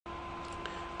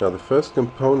Now the first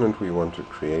component we want to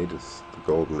create is the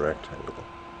golden rectangle,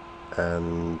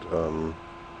 and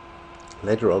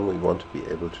later on we want to be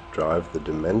able to drive the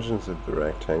dimensions of the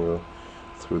rectangle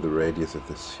through the radius of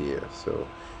the sphere. So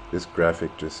this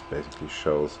graphic just basically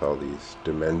shows how these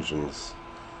dimensions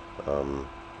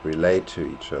relate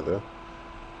to each other,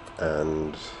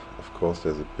 and of course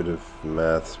there's a bit of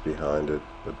maths behind it,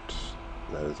 but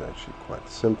that is actually quite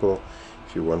simple.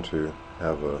 If you want to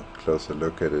have a closer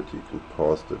look at it, you can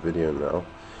pause the video now.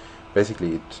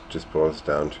 Basically it just boils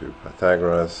down to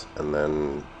Pythagoras and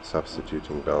then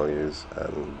substituting values,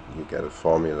 and you get a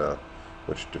formula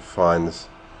which defines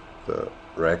the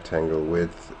rectangle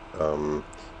width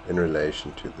in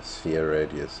relation to the sphere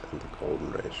radius and the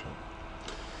golden ratio.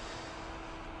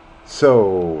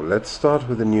 So let's start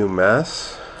with a new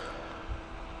mass,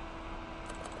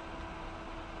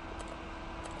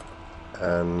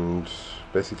 and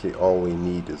basically all we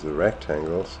need is a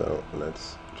rectangle, so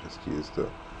let's just use the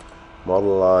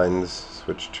model lines,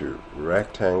 switch to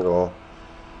rectangle,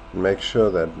 and make sure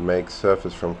that make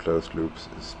surface from closed loops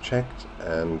is checked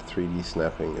and 3D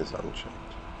snapping is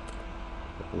unchecked.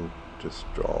 And just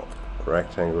draw a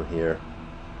rectangle here.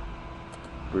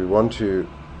 We want to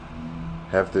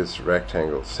have this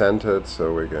rectangle centered,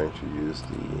 so we're going to use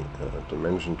the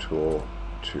dimension tool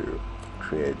to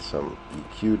create some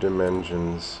EQ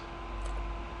dimensions.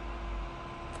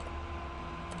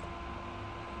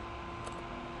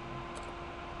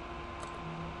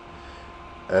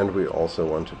 And we also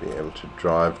want to be able to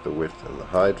drive the width and the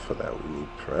height. For that we need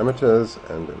parameters,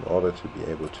 and in order to be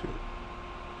able to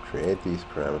create these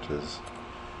parameters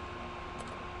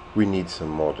we need some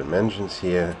more dimensions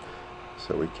here,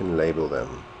 so we can label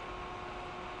them.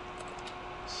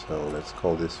 So let's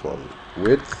call this one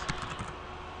width,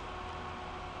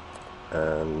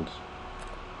 and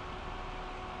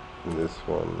this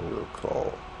one we'll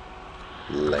call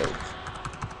length.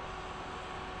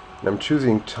 And I'm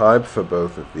choosing type for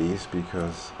both of these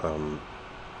because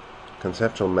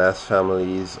conceptual mass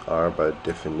families are by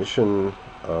definition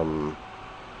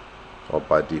or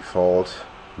by default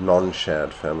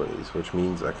non-shared families, which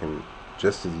means I can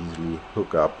just as easily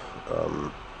hook up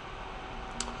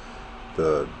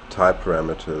the type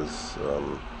parameters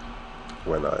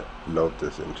when I load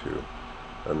this into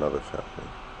another family.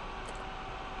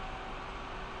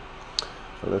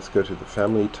 So let's go to the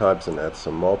family types and add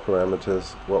some more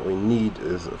parameters. What we need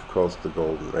is of course the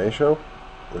golden ratio,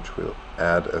 which we'll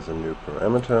add as a new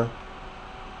parameter.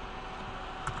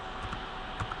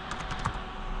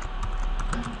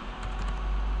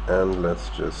 And let's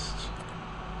just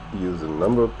use a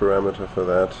number parameter for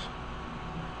that.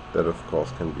 That of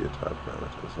course can be a type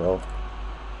parameter as well.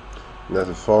 And there's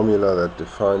a formula that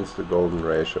defines the golden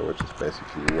ratio, which is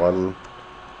basically 1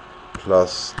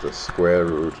 plus the square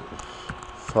root of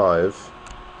 5,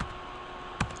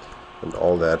 and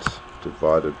all that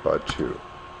divided by 2,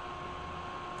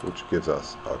 which gives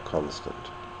us our constant.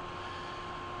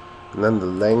 And then the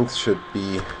length should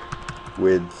be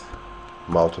width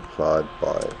multiplied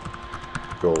by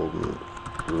golden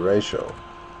ratio.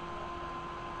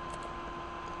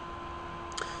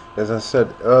 As I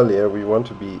said earlier, we want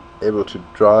to be able to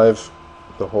drive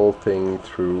the whole thing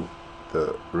through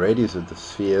the radius of the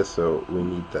sphere, so we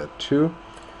need that too.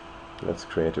 Let's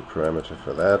create a parameter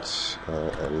for that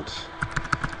and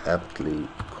aptly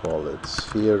call it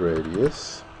sphere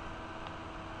radius,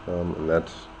 and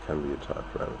that can be a type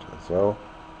parameter as well.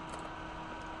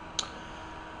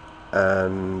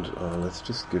 And let's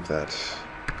just give that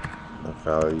a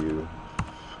value,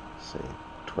 say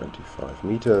 25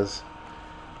 meters.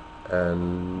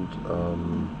 And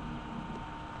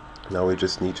now we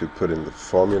just need to put in the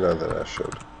formula that I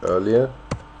showed earlier,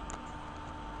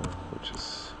 which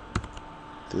is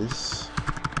this.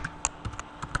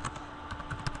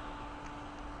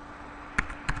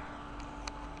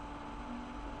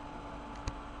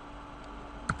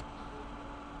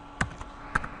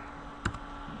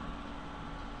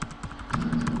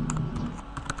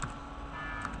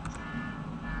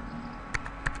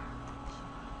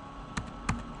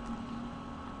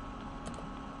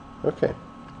 Okay,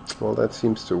 well that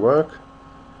seems to work.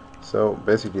 So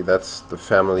basically that's the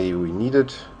family we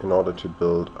needed in order to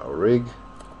build our rig.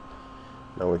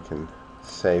 Now we can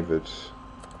save it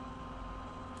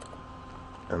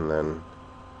and then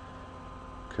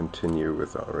continue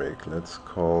with our rig. Let's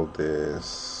call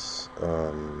this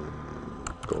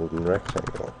golden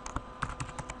rectangle.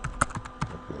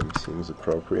 That name seems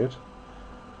appropriate.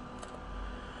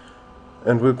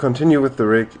 And we'll continue with the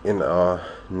rig in our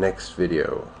next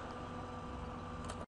video.